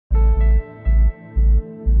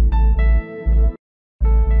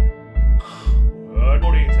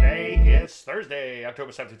It's Thursday,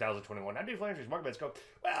 October 7th, 2021. I'm Dave Landry's Market Bets go.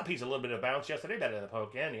 Well, piece a little bit of bounce yesterday, better than the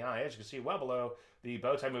poke and the eye. As you can see, well below the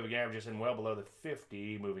bow tie moving averages and well below the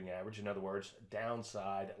 50 moving average. In other words,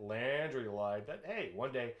 downside Landry light. But hey,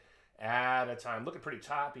 one day at a time. Looking pretty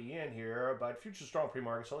toppy in here, but future strong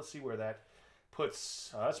pre-market. So let's see where that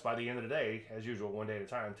puts us by the end of the day. As usual, one day at a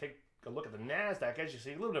time. Take a look at the NASDAQ. As you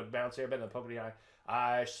see, a little bit of bounce there, better than the poke and the eye.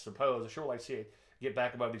 I suppose. I sure like to see it get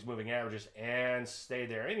back above these moving averages and stay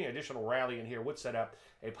there. Any additional rally in here would set up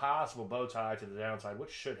a possible bow tie to the downside,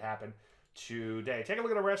 which should happen today. Take a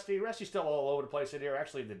look at the Resty. Resty's still all over the place in here.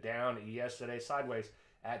 Actually, the down yesterday, sideways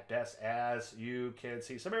at best, as you can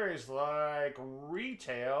see. Some areas like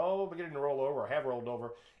retail beginning to roll over or have rolled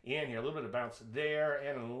over in here. A little bit of bounce there,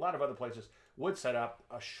 and in a lot of other places would set up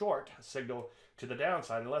a short signal to the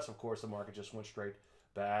downside, unless, of course, the market just went straight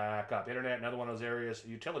back up. Internet, another one of those areas.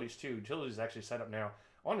 Utilities, too. Utilities actually set up now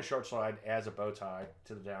on the short side as a bow tie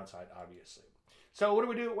to the downside, obviously. So what do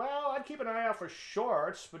we do? Well, I'd keep an eye out for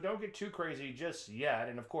shorts, but don't get too crazy just yet.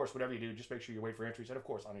 And, of course, whatever you do, just make sure you wait for entries and, of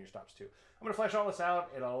course, honor your stops, too. I'm going to flesh all this out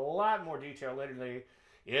in a lot more detail later today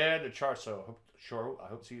in the chart, so I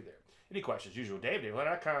hope to see you there. Any questions? Usual, Dave,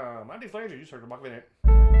 DaveLand.com. I'm Dave Landry. You just heard the Market Minute.